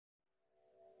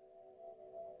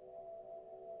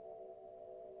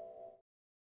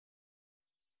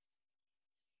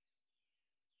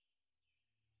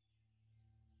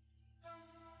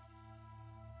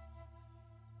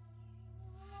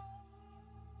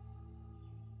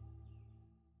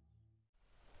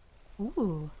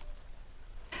Ooh.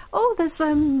 Oh, there's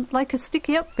like a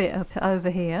sticky up bit up over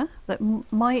here that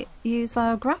might use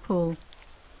our grapple.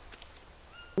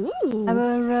 Ooh.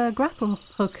 Our grapple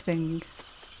hook thing.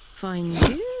 Find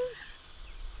you.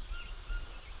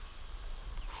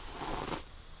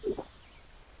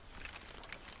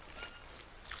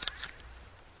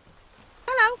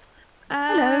 Hello.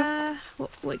 Hello. What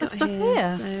we got There's stuff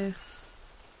here? here. So...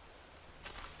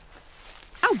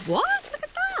 Oh, what? Look at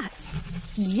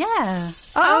that. Yeah.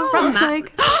 Uh-oh,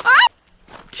 rattlesnake. Oh,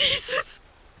 Jesus.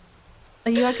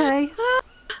 Are you okay?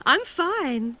 I'm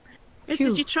fine. It's Phew.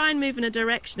 just you try and move in a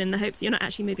direction in the hopes that you're not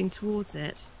actually moving towards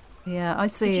it. Yeah, I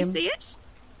see Did you him. see it?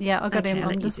 Yeah, I got Okay, him. I'll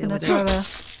let I'm you just deal going to with throw it.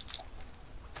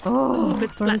 a... Oh,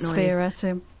 Good throw a splat spear noise. at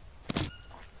him.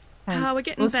 Okay. Oh, we're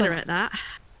getting Also- better at that.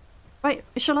 Right,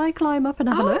 shall I climb up and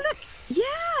have a look? Look! Yeah,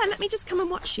 let me just come and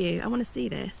watch you. I want to see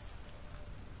this.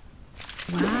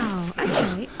 Wow.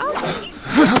 Okay. Oh, you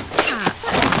see that?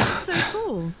 That's so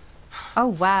cool. Oh,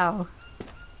 wow.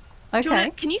 Do you Okay.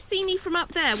 can you see me from up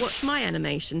there? Watch my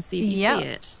animation. See if you Yeah. see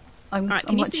it. I'm, All right, I'm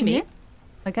can you see watching me? you.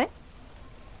 Okay.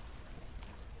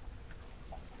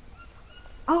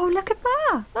 Oh, look at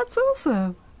that! That's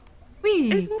awesome.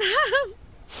 Whee! Isn't that?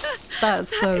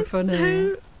 That's so That is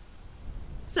funny.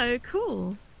 So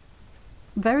cool.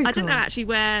 Very cool. I don't know actually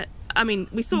where. I mean,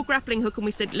 we saw grappling hook and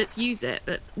we said let's use it,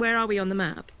 but where are we on the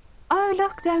map? Oh,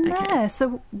 look down Okay. there.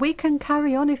 So we can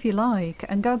carry on if you like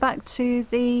and go back to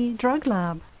the drug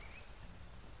lab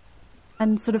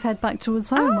and sort of head back towards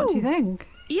home. What do you Oh. think?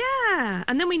 Yeah,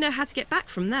 and then we know how to get back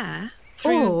from there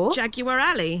through Or- Jaguar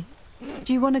Alley.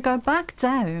 Do you want to go back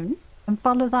down and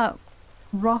follow that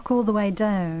rock all the way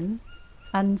down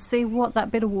and see what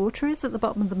that bit of water is at the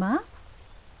bottom of the map?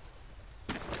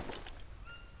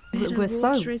 Bit We're of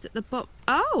so water is at the bottom.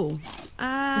 Oh,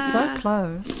 we're so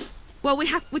close. well, we'd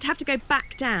have to go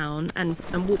back down and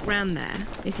walk round there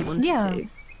if you wanted Yeah. to.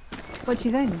 What do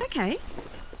you think? Okay.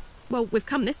 Well, we've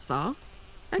come this far.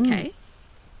 Okay.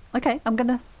 Okay, I'm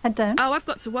gonna head down. Oh, I've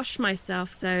got to wash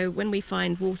myself, so when we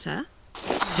find water,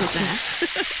 we're there.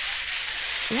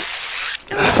 Yeah.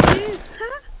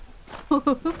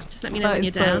 Just let me know That when you're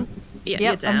is so- down. Yeah,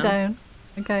 you're Yep, down. I'm down.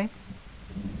 Okay.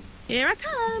 Here I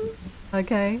come.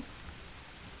 Okay.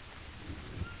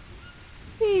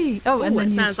 Whee! Oh, and Oh, then it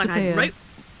you sounds like disappear.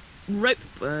 a rope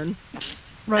burn.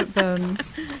 Rope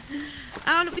burns.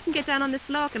 Oh, look, we can get down on this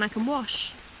log and I can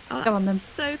wash. Oh, that's Go on then.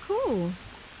 so cool.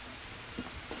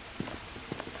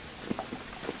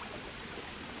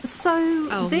 So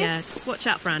Oh, yeah, this, just watch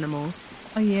out for animals.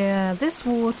 oh yeah, this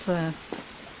water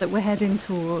that we're heading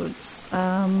towards.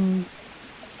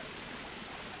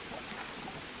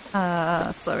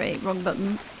 Sorry, wrong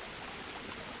button.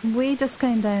 We just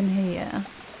came down here.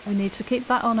 We need to keep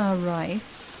that on our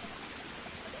right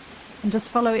and just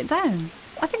follow it down.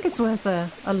 I think it's worth a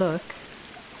look.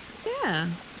 Yeah.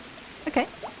 Okay.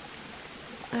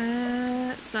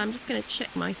 So I'm just going to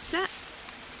check my stat.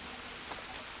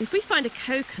 If we find a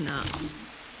coconut,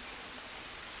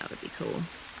 that would be cool.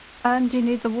 Do you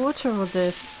need the water or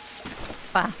the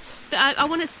fat? I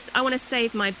want to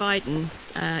save my Biden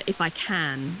if I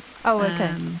can. Oh,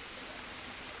 okay.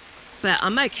 But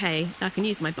I'm okay. I can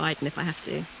use my Biden if I have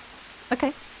to.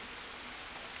 Okay.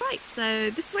 Right. So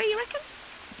this way, you reckon?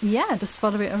 Yeah, just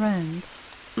follow it around.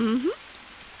 Mm-hmm.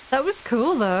 That was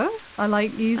cool, though. I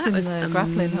like using That was the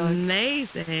grappling hook.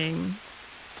 amazing.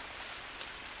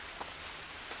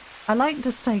 I like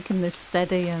just taking this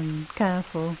steady and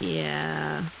careful.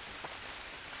 Yeah,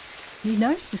 You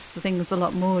notice the things a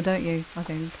lot more, don't you? I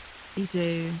think you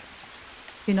do.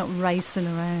 you're not racing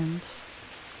around.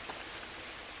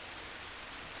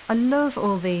 I love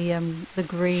all the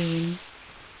green.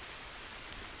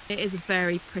 It is a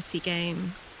very pretty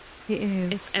game. It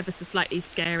is. It's ever so slightly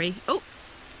scary. Oh,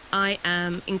 I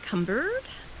am encumbered.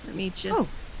 Let me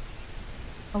just.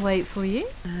 I'll wait for you.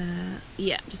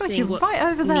 Yeah, just God, seeing you're what's right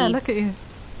over there. Look at you.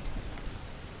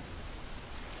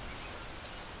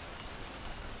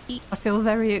 Eat. I feel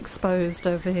very exposed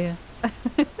over here.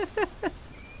 Put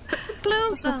some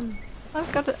clothes on.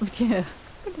 I've got a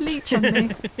leech on me.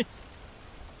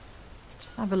 Let's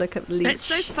just have a look at the leech. It's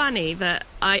so funny that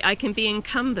I can be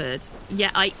encumbered,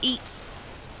 yet I eat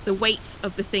the weight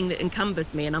of the thing that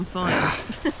encumbers me and I'm fine.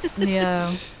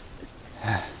 Yeah.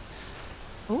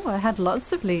 Oh, I had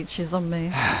lots of leeches on me.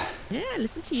 Yeah,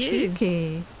 listen to you.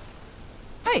 Cheeky.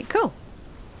 Right, cool.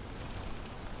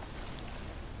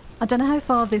 I don't know how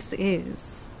far this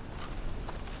is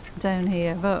down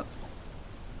here, but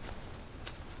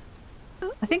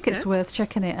I think it's worth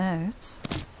checking it out.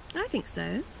 I think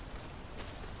so.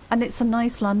 And it's a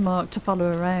nice landmark to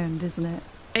follow around, isn't it?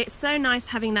 It's so nice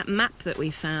having that map that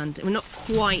we found. We're not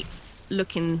quite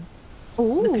looking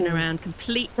Ooh, around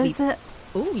completely. there's a...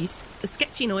 Oh, a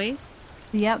sketchy noise.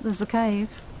 Yep, there's a cave,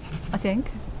 I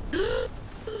think.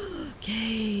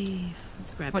 Cave.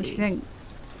 Let's grab What these. do you think?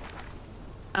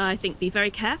 I think be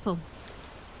very careful.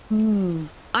 Hmm.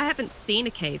 I haven't seen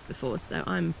a cave before, so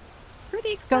I'm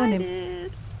pretty Go on in.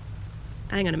 excited.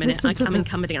 Hang on a minute. Listen to I'm the-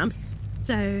 encumbered again. I'm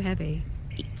so heavy.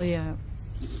 Eat. Yeah.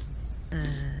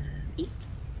 Eat.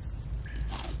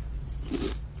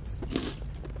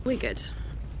 We're good.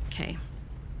 Okay.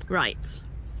 Right.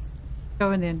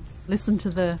 Going in. Listen to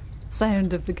the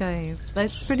sound of the cave.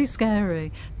 That's pretty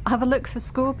scary. Have a look for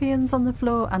scorpions on the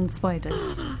floor and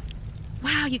spiders.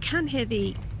 Wow, you can hear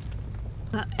the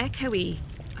echoey.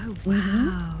 Oh,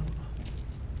 wow.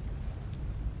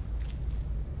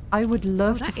 I would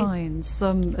love to that is find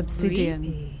some obsidian.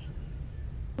 Creepy.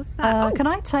 What's that? Can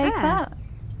I take there. that?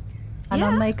 And Yeah.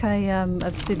 I'll make a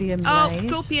obsidian Oh, blade.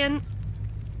 scorpion.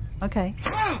 Okay.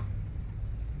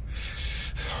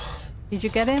 Did you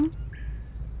get him?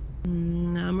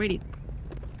 No, I'm really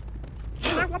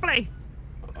so wobbly.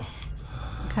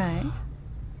 Okay. Oh,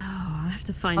 I have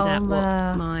to find out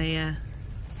what my.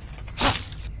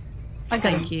 I got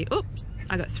Thank him. you. Oops,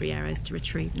 I got 3 arrows to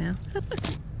retrieve now.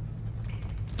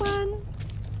 1.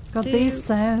 God, 2, these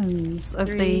sounds of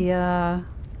 3. the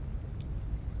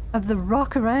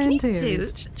rock around you here do-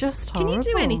 is just Can horrible.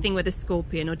 you do anything with a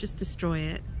scorpion or just destroy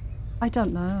it? I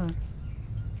don't know.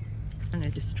 I'm going to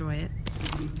destroy it.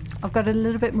 I've got a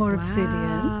little bit more obsidian.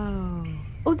 Wow.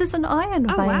 Oh, there's an iron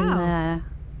Oh, vein wow. there.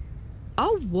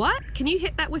 Oh, what? Can you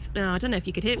hit that with... No, I don't know if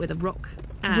you could hit it with a rock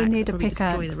axe. We need It'll a probably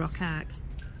destroy the pickaxe. rock axe.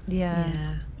 Yeah.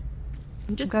 Yeah.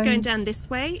 I'm just Going- going down this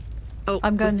way. Oh,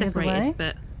 I'm going we're the other separated, way.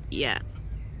 but yeah.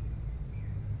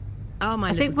 Oh, my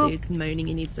I think little we'll- dude's moaning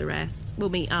he needs a rest. We'll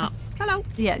meet up. Hello.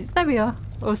 Yeah, there we are.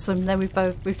 Awesome. Then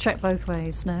we've checked both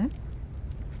ways now.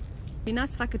 Be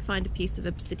nice if I could find a piece of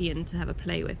obsidian to have a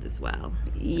play with as well.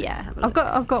 Let's Yeah. have a I've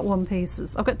look. got one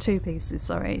pieces. I've got 2 pieces,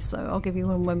 sorry. So I'll give you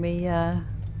one when we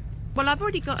Well, I've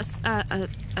already got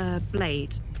a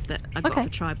blade that I got Okay. for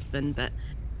tribesmen, but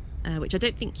which I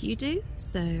don't think you do.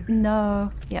 So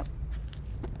No. Yep.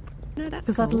 no, that's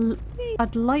Because cool.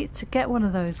 I'd like to get one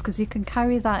of those because you can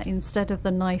carry that instead of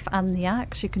the knife and the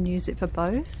axe. You can use it for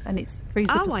both, and it frees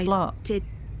up a slot.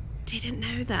 Didn't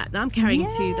know that. I'm carrying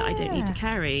 2 that I don't need to Yeah.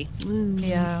 carry. Mm.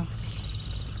 Yeah.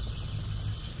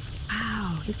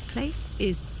 Wow, this place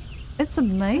is It's so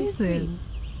sweet. amazing.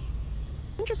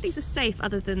 I wonder if these are safe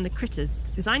other than the critters,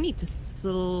 because I need to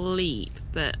sleep.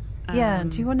 But Yeah.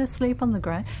 Do you want to sleep on the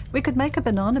ground? We could make a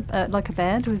banana like a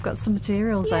bed. We've got some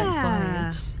materials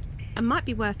outside. it might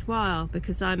be worthwhile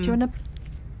because I'm Do you want to?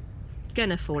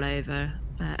 gonna fall over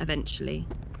eventually.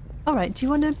 All right. Do you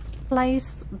want to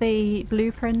place the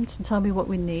blueprint and tell me what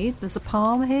we need? There's a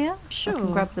palm here. Sure. I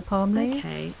can grab the palm leaves.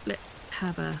 Okay, let's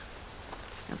have a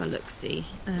look. See,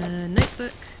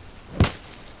 notebook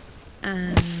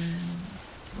and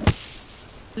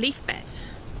leaf bed.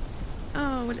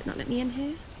 Oh, will it not let me in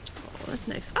here? Oh, that's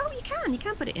no. Oh, you can. You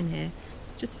can put it in here.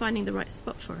 Just finding the right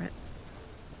spot for it.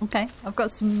 Okay. I've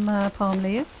got some palm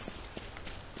leaves.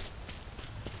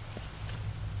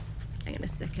 Hang on a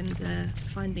second.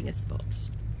 Finding a spot.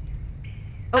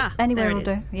 Oh, anywhere there will it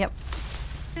do. is. Yep.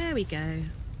 There we go.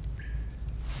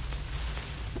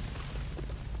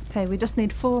 Okay, we just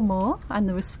need 4 more, and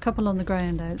there was a couple on the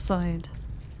ground outside.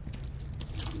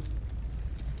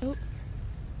 Oh.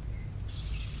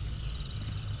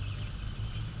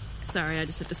 Sorry, I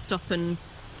just had to stop and.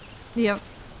 Yep.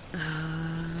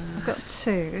 I've got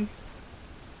 2.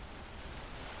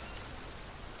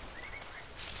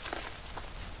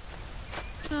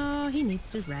 Oh, he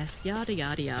needs to rest. Yada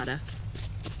yada yada.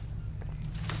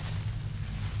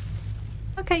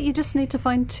 Okay, you just need to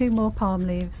find 2 more palm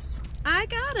leaves. I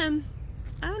got him.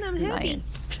 Oh, and I'm heavy.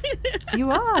 Nice.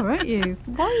 You are, aren't you?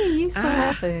 Why are you so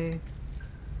heavy?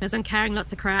 Because I'm carrying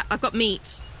lots of crap. I've got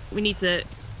meat. We need to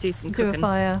do some Do a cooking.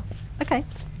 fire. Okay.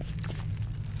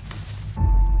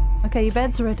 Okay, your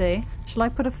bed's ready. Shall I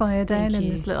put a fire down Thank in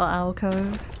you. this little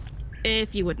alcove?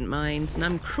 If you wouldn't mind. And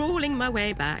I'm crawling my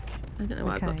way back. I don't know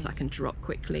what I've got Okay. so I can drop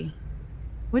quickly.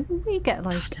 Wouldn't we get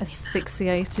like don't need that.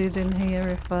 asphyxiated in here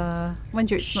if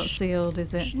mind you, it's not sealed,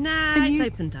 is it? Nah, Can it's you-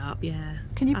 opened up, yeah.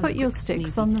 Can you I'll have put a your quick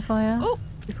sticks sneezy. on the fire Oh,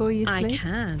 before you I sleep?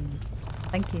 can.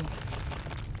 Thank you.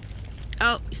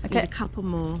 Oh, just need Okay. a couple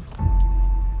more.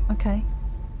 Okay.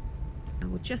 I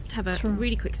will just have a True.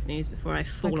 really quick snooze before I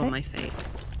fall Okay. on my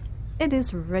face. It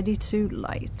is ready to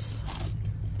light.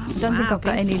 Oh, I don't think wow, I've got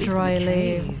going to any sleep in dry the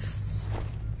cave. leaves.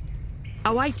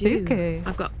 Oh, I Spooky. do.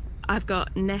 I've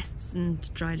got nests and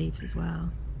dry leaves as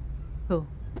well. Cool.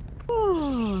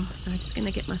 Oh, so I'm just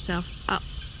gonna get myself up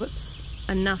Whoops.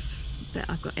 enough that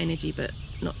I've got energy, but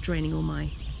not draining all my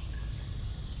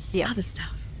other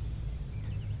stuff.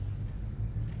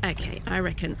 Okay, I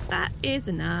reckon that is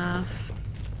enough.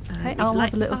 Okay, I'll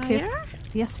have a little kip.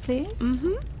 Yes, please.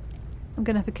 I'm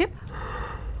going to have a kip.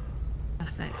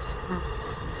 Perfect.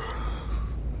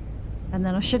 And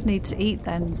then I should need to eat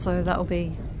then, so that'll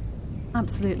be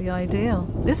absolutely ideal.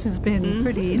 This has been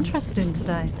pretty interesting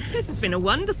today. This has been a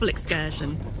wonderful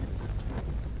excursion.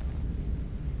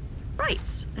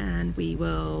 Right, and we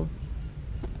will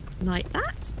light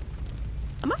that.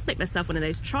 I must make myself one of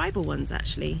those tribal ones,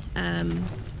 actually. Don't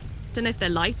know if they're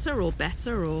lighter or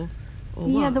better or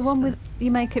yeah, what, the one with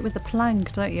you make it with the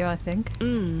plank, don't you? I think.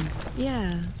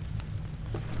 Yeah.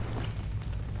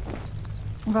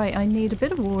 Right, I need a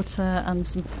bit of water and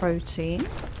some protein.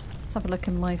 Let's have a look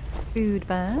in my food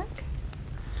bag.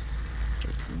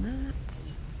 Drinking that.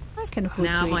 I can afford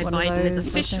now to eat my one Biden of those, is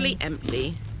officially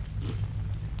empty.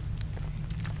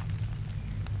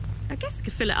 I guess you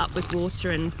could fill it up with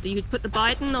water, and do you put the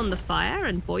Biden on the fire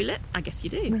and boil it? I guess you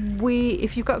do.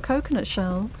 If you've got coconut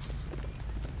shells.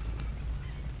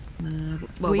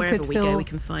 Well, wherever we go, we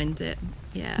can find it.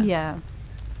 Yeah. Yeah.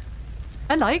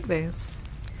 I like this.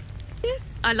 Yes,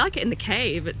 I like it in the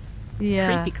cave. It's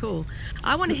creepy cool.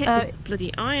 I want to hit this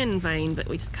bloody iron vein, but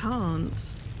we just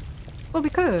can't. Well, we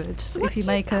could if you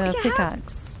make a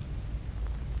pickaxe.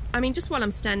 I mean, just while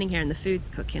I'm standing here and the food's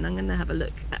cooking, I'm going to have a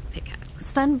look at pickaxe.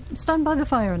 Stand by the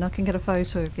fire and I can get a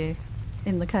photo of you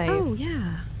in the cave. Oh,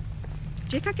 yeah.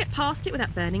 Can I get past it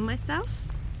without burning myself?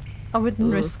 I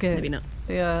wouldn't risk it. Maybe not.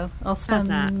 Yeah, I'll stand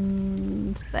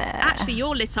there. Actually,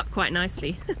 you're lit up quite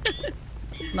nicely.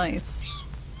 Nice.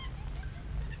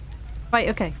 Right,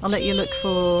 okay. I'll let you look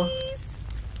for...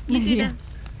 You do now.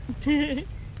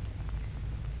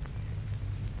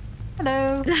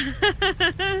 Hello.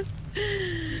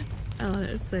 Oh,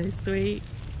 that's so sweet.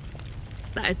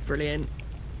 That is brilliant.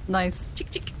 Nice.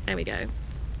 Chick, chick. There we go.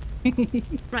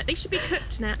 Right, they should be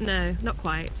cooked now. No, not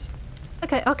quite.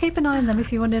 Okay, I'll keep an eye on them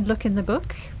if you want to look in the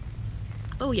book.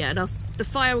 Oh yeah, and the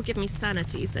fire will give me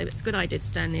sanity, so it's a good idea to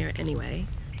stand near it anyway.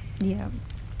 Yeah.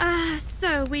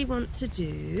 So we want to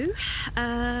do...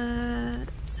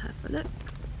 let's have a look.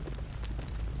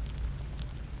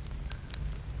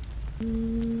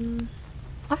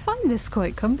 I find this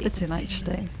quite comforting,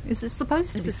 actually. Is it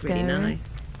supposed to be scary? This is really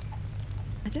nice.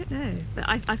 I don't know, but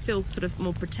I feel sort of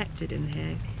more protected in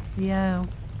here. Yeah.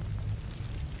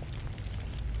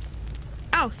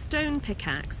 Oh, stone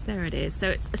pickaxe. There it is. So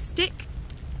it's a stick,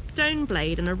 stone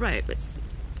blade, and a rope. It's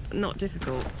not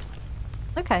difficult.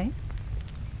 Okay.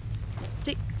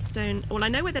 Stick, stone... Well, I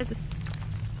know where there's a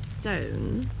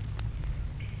stone.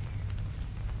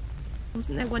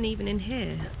 Wasn't there one even in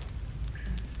here?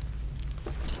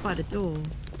 Just by the door.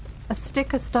 A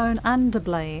stick, a stone, and a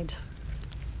blade.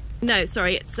 No,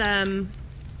 sorry. It's a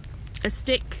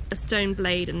stick, a stone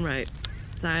blade, and rope.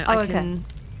 So I can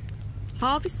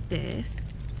harvest this.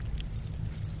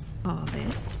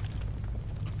 Harvest.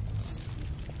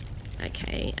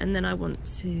 Okay, and then I want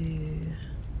to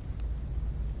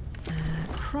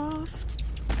craft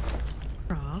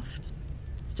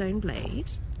stone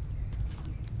blade.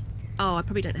 Oh, I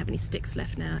probably don't have any sticks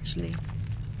left now, actually.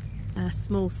 A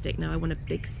small stick. No, I want a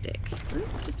big stick.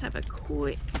 Let's just have a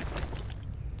quick,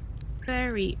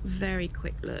 very, very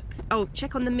quick look. Oh,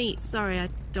 check on the meat. Sorry, I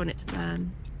don't want it to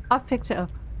burn. I've picked it up.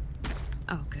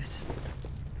 Oh, good.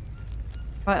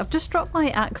 Right, I've just dropped my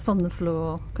axe on the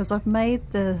floor because I've made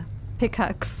the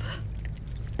pickaxe.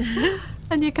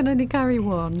 And you can only carry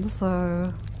one,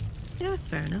 so... Yeah, that's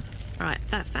fair enough. Alright,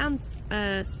 that found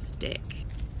a stick.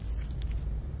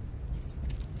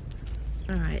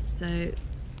 Alright, so...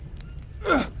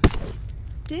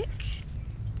 Stick.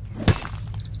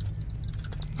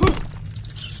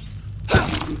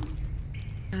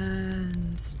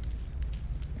 And...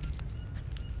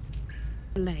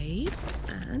 blade.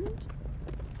 And...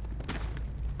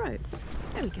 rope.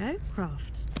 There we go.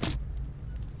 Craft.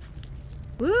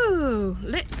 Woo!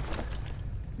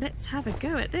 Let's have a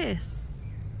go at this.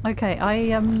 Okay,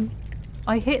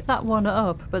 I hit that one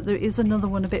up, but there is another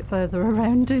one a bit further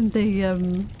around in the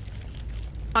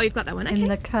Oh, you've got that one. Okay. in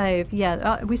the cave.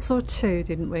 Yeah, we saw two,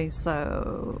 didn't we?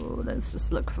 So let's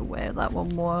just look for where that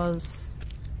one was.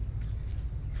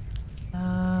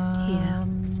 Here.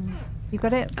 You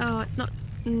got it? Oh, it's not.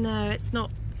 No, it's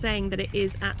not saying that it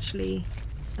is actually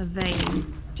a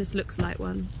vein. Just looks like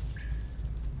one.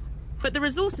 But the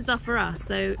resources are for us,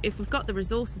 so if we've got the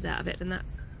resources out of it, then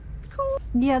that's cool.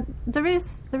 Yeah, there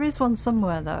is one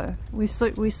somewhere though. We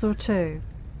saw two,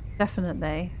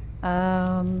 definitely.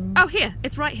 Oh, here!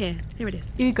 It's right here. Here it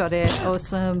is. You got it.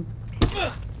 Awesome.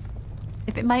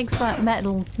 If it makes that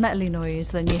metally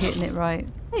noise, then you're hitting it right.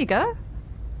 There you go.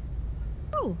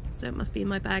 Oh, so it must be in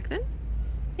my bag then.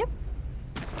 Yep.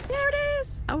 There it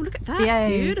is. Oh, look at that.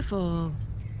 Yay. It's beautiful.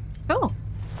 Cool.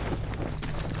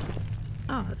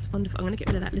 Oh, that's wonderful. I'm going to get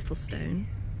rid of that little stone.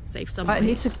 Save some Right,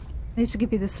 weight. I need to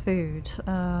give you this food. So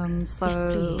Yes,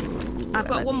 please. I've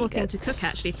got one more thing to get- cook,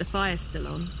 actually, if the fire's still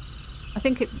on. I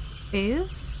think it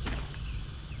is.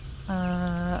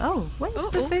 Oh, where's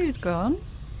the food gone?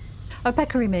 Oh,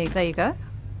 peccary meat. There you go.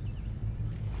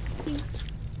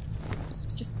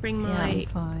 Let's just bring Yeah, my I'm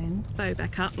fine. bow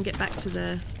back up and get back to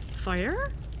the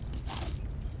fire.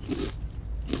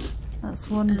 That's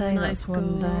one day. And That's I've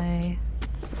one got- day.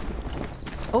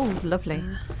 Oh, lovely.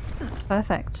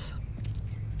 Perfect.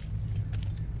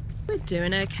 We're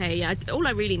doing okay. Yeah, all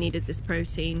I really need is this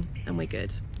protein, and we're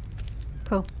good.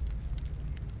 Cool.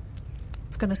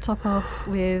 It's going to top off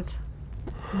with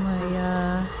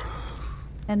my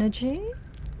energy.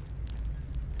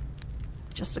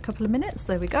 Just a couple of minutes.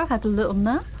 There we go. Had a little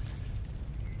nap.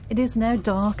 It is now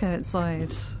dark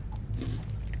outside.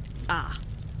 Ah.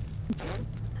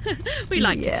 We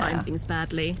like to Yeah. time things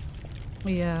badly.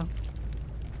 Yeah.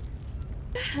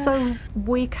 So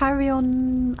we carry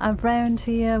on around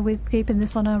here with keeping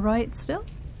this on our right still?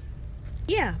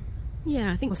 Yeah.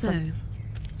 Yeah, I think Awesome. so.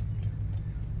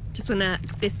 Just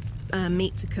want this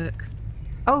meat to cook.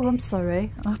 Oh, I'm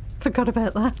sorry. I forgot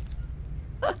about that.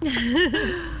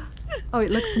 Oh,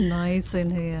 it looks nice in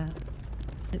here.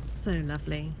 It's so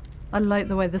lovely. I like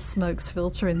the way the smoke's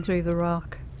filtering through the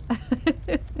rock.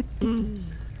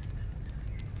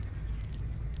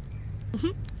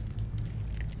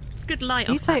 It's good light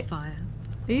You off that take- fire.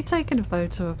 Are you taking a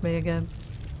photo of me again?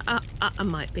 I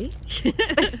might be.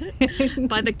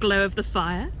 By the glow of the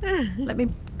fire. Let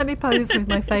me pose with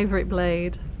my favourite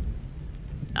blade.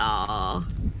 Aw.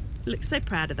 Look so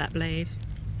proud of that blade.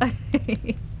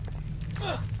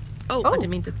 Oh, Oh. I didn't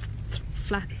mean to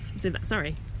do that.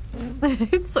 Sorry.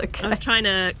 It's okay. I was trying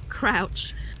to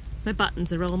crouch. My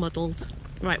buttons are all muddled.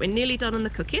 Right, we're nearly done on the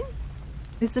cooking.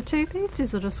 Is there 2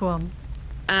 pieces or just one?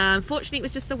 Fortunately, it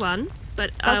was just the one,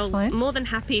 but That's I'm fine. more than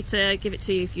happy to give it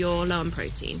to you if you're low on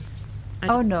protein. I Oh,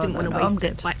 just no, didn't no, want to no, I'm waste it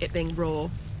good. by it being raw.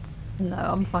 No,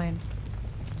 I'm fine.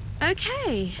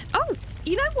 Okay. Oh,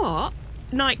 you know what?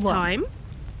 Nighttime,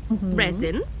 Mhm.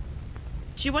 resin.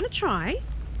 Do you want to try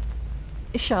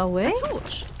Shall we? a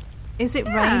torch? Is it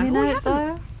Yeah, raining we out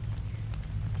though?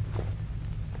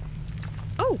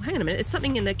 Oh, hang on a minute. There's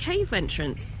something in the cave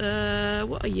entrance.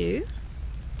 What are you?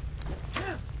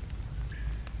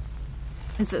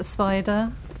 Is it a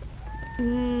spider?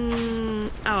 Oh,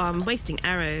 I'm wasting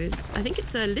arrows. I think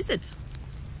it's a lizard.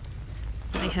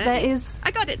 They hurt There me. is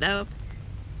I got it though.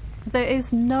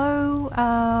 no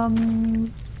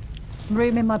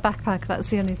room in my backpack. That's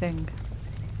the only thing.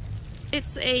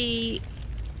 It's a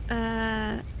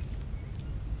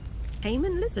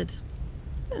caiman lizard.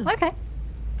 Okay.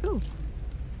 Cool.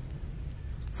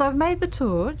 So I've made the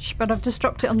torch, but I've just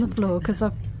dropped it on the floor because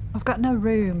I've got no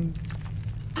room.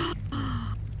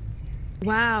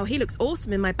 Wow, he looks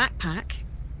awesome in my backpack.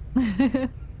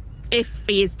 If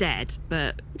he is dead,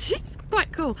 but it's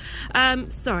quite cool.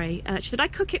 Sorry, should I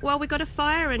cook it while we got a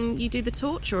fire and you do the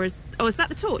torch, or is that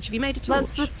the torch? Have you made a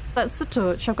torch? That's the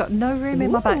torch. I've got no room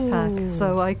in my backpack, Ooh.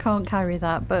 so I can't carry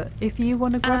that. But if you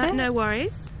want to grab it, No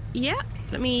worries. Yeah,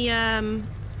 let me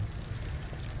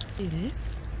do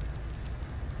this.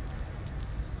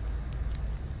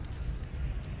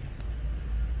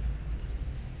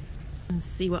 And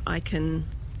see what I can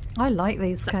I like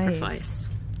these sacrifice.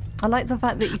 caves. I like the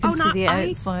fact that you can Oh, see no, the I-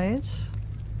 outside.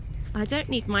 I don't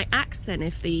need my axe then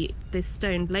if this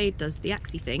stone blade does the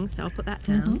axey thing, so I'll put that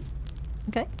down.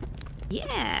 Okay.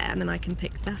 Yeah, and then I can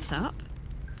pick that up.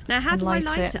 Now, how And do I light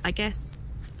light it. it? I guess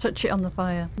Touch it on the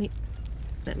fire.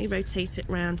 let me rotate it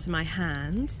round to my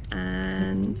hand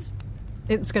and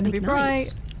It's going to be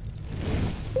ignite.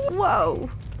 bright. Whoa!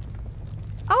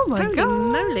 Oh my Holy god!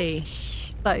 moly!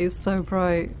 That is so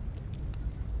bright.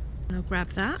 I'll grab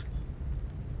that.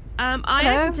 I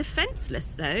Hello. am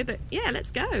defenseless though, but yeah, let's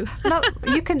go. No,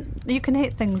 you can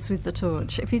hit things with the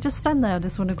torch. If you just stand there, I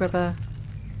just want to grab a.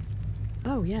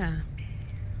 Oh yeah.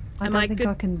 I Am don't I think good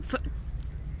I can. for-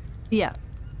 Yeah.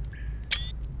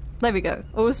 There we go.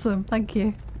 Awesome. Thank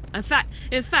you. In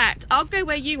fact, I'll go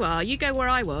where you are. You go where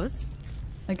I was,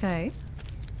 Okay.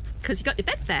 because you got your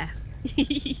bed there.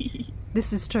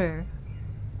 This is true.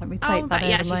 Let me take Oh, that but out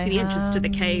you of actually my see the entrance to the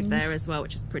cave hand. there as well,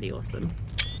 which is pretty awesome.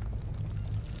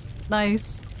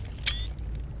 Nice.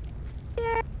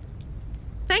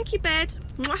 Thank you, bed.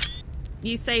 Mwah.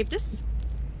 You saved us.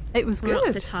 It was We're good.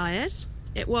 not so tired.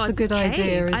 It was. It's a good This cave.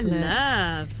 idea, isn't it?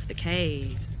 I love the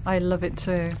caves. I love it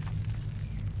too.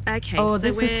 Okay, Oh, so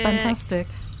this is fantastic.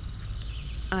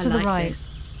 I To the like right.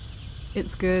 this.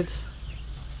 It's good.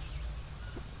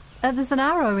 There's an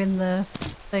arrow in the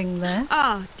thing there.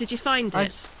 Ah, did you find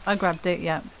it? I grabbed it,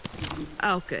 yeah.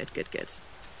 Oh, good, good, good.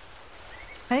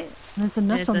 Okay, there's a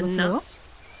nut There's on a the floor. nut.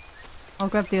 I'll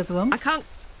grab the other one. I can't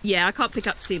pick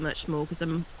up too much more because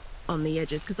I'm on the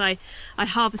edges. Because I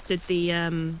harvested the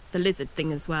lizard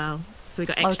thing as well, so we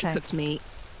got extra cooked meat.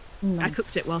 Nice. I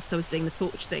cooked it whilst I was doing the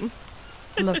torch thing.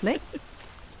 Lovely.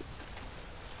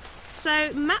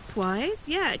 So map-wise,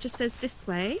 yeah, it just says this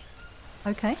way.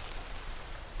 Okay.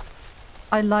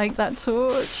 I like that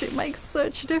torch. It makes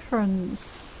such a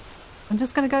difference. I'm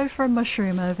just going to go for a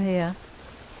mushroom over here.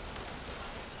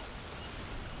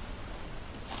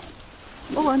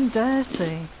 Oh, I'm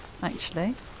dirty,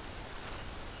 actually.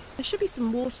 There should be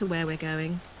some water where we're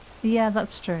going. Yeah,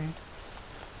 that's true.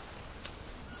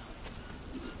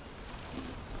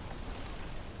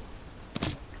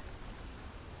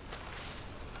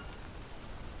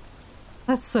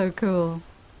 That's so cool.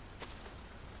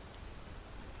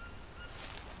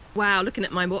 Wow, looking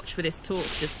at my watch for this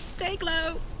torch, just stay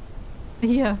glow.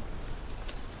 Yeah.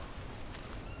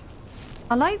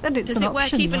 I like that it's Does an it work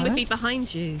option, even with though. me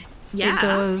behind you? Yeah. It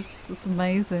does. It's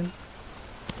amazing.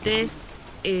 This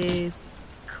is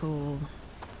cool.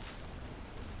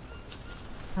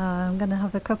 I'm going to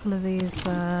have a couple of these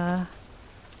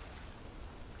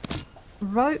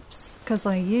ropes because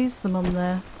I use them on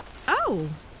the Oh.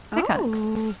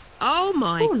 pickaxe. Oh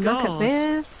my Oh, god. look at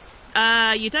this.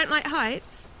 You don't like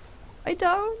heights? I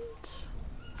don't.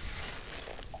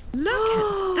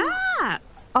 Look at that.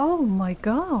 Oh my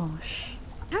gosh.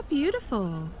 How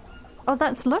beautiful. Oh,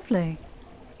 that's lovely.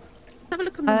 Have a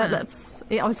look on the map.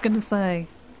 I was going to say.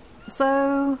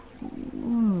 So,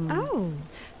 Oh.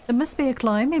 there must be a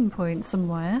climbing point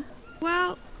somewhere.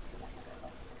 Well,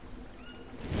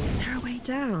 is there a way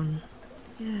down?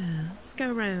 Yeah, let's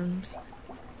go around.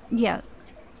 Yeah.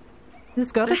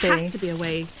 There's got to be. There has to be a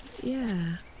way.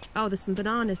 Yeah. Oh, there's some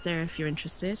bananas there if you're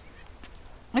interested.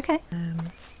 Okay.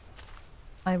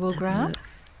 I will Let's have a grab. look.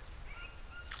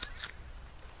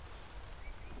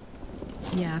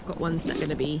 Yeah, I've got ones that are going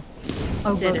to be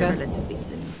Oh, dinner bugger. relatively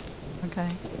soon. Okay.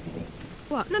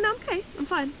 What? No, I'm okay. I'm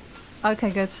fine.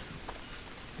 Okay, good.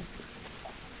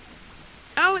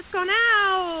 Oh, it's gone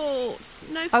out!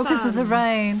 No fun. Oh, because of the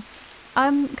rain.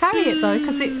 Carry it though,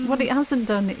 because what it hasn't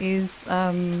done is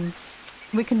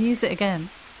we can use it again.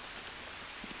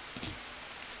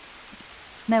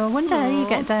 Now I wonder how you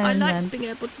get down I liked then. being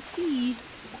able to see.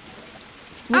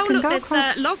 We Oh, can look, go there's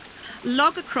across... the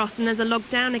log across and there's a log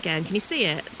down again. Can you see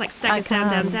it? It's like staggers down,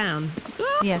 down, can. down.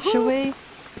 Yeah, shall we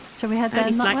head down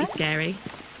Only that slightly way? scary.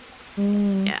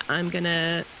 Mm. Yeah, I'm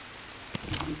gonna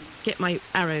get my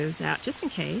arrows out just in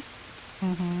case.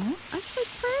 Mm-hmm. That's so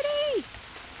pretty.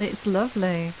 It's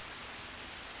lovely.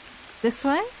 This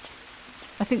way?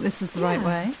 I think this is the right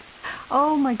way.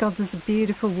 Oh my god, there's a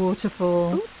beautiful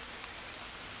waterfall. Ooh.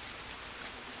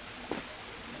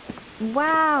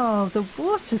 Wow, the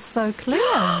water's so clear.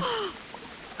 Oh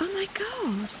my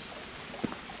god.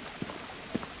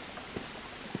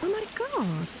 Oh my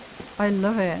god. I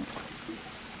love it.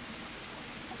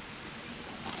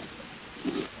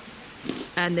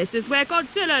 And this is where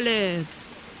Godzilla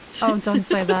lives. Oh, don't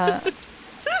say that.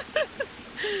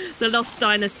 The lost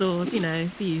dinosaurs, you know,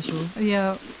 the usual.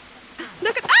 Yeah.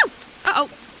 Look at... Oh! Uh-oh.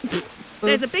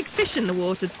 There's a big Oops. fish in the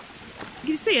water. Can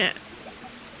you see it?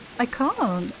 I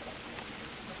can't.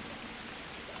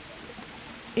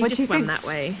 He What do just you swam think? that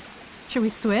way. Should we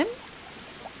swim?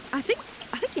 I think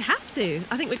you have to.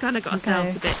 I think we kind of got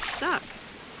ourselves a bit stuck.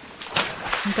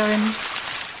 I'm going.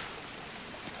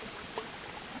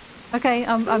 Okay,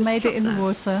 I made it in the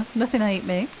water. Nothing ate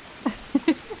me.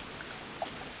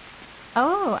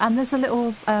 Oh, and there's a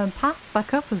little path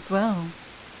back up as well.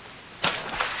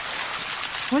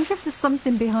 I wonder if there's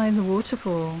something behind the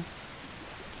waterfall.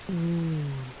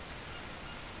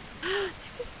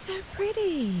 This is so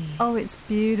pretty. Oh, it's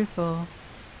beautiful.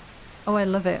 Oh, I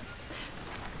love it.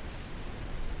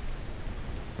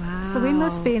 Wow. So we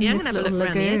must be in I'm this gonna have a little look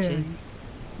around the lagoon. edges.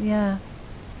 Yeah.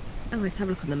 Oh, let's have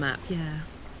a look on the map. Yeah.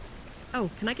 Oh,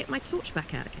 can I get my torch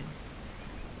back out again?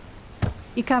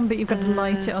 You can, but you've got to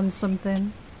light it on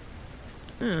something.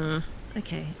 Oh,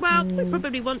 okay. Well, we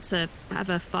probably want to have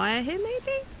a fire here,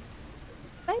 maybe?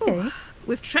 Maybe.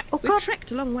 We've God.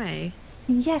 trekked a long way.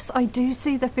 Yes, I do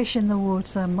see the fish in the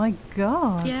water. My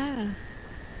God. Yeah.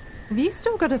 Have you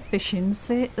still got a fishing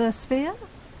spear?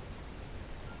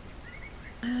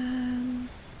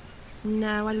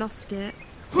 No, I lost it.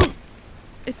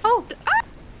 It's... Oh.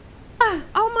 Ah!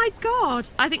 Oh my god!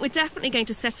 I think we're definitely going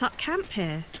to set up camp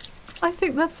here. I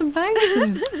think that's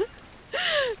amazing.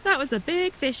 That was a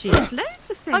big fishy. There's loads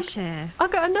of fish here. I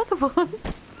got another one.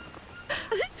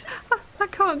 I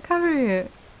can't carry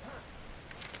it.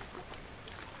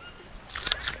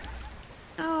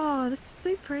 Oh, this is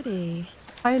so pretty.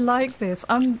 I like this.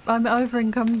 I'm over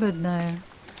encumbered now.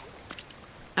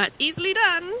 That's easily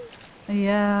done.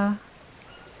 Yeah.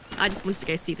 I just wanted to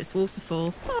go see this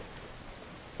waterfall.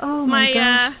 Oh It's my my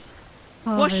gosh.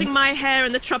 washing my hair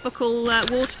in the tropical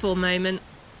waterfall moment.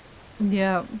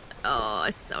 Yeah. Oh,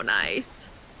 it's so nice.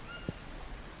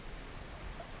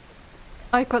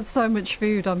 I've got so much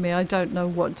food on me, I don't know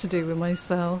what to do with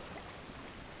myself.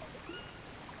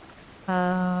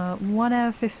 1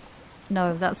 hour 15.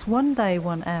 No, that's 1 day,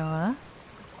 1 hour.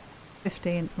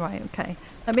 15. Right, okay.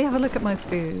 Let me have a look at my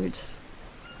food.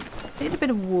 I need a bit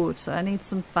of water. I need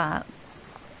some fats.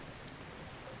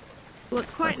 Well,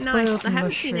 it's quite A nice. spoiled I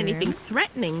haven't seen mushroom. anything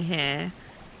threatening here.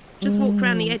 Just walked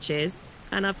around the edges,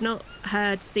 and I've not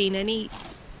seen any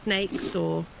snakes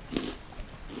or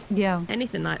Yeah.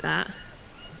 anything like that.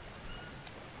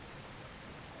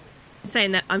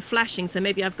 Saying that I'm flashing, so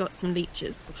maybe I've got some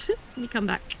leeches. Let me come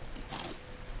back.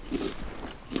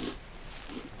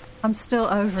 I'm still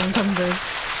over encumbered.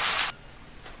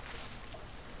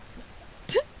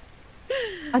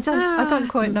 I don't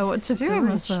quite know what to do with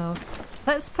myself.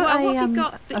 Let's put What a have you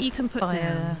got that you can put fire.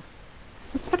 down?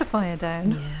 Let's put a fire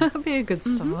down. Yeah. That'll be a good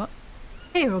start.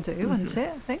 Here will do, won't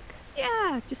it, I think?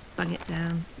 Yeah, just bung it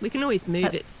down. We can always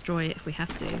move it, destroy it if we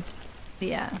have to.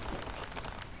 Yeah.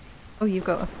 Oh, you've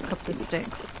got a couple of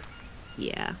sticks.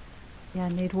 Yeah. Yeah, I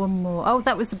need one more. Oh,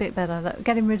 that was a bit better.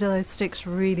 Getting rid of those sticks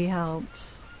really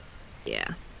helped. Yeah.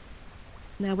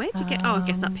 Now where'd you get... Oh, I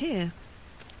guess up here.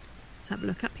 Let's have a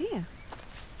look up here.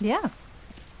 Yeah.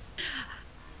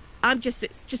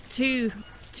 It's just too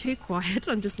quiet.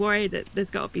 I'm just worried that there's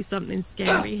got to be something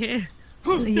scary here.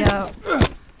 Yeah.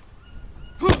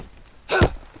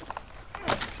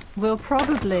 We'll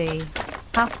probably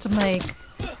have to make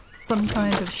some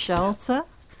kind of shelter.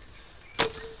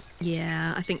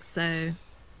 Yeah, I think so.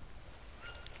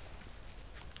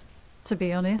 To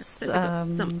be honest. Says I've got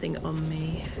something on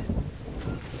me.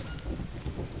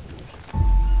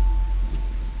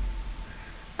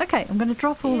 Okay, I'm going to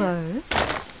drop all those.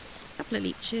 Couple of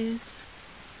leeches.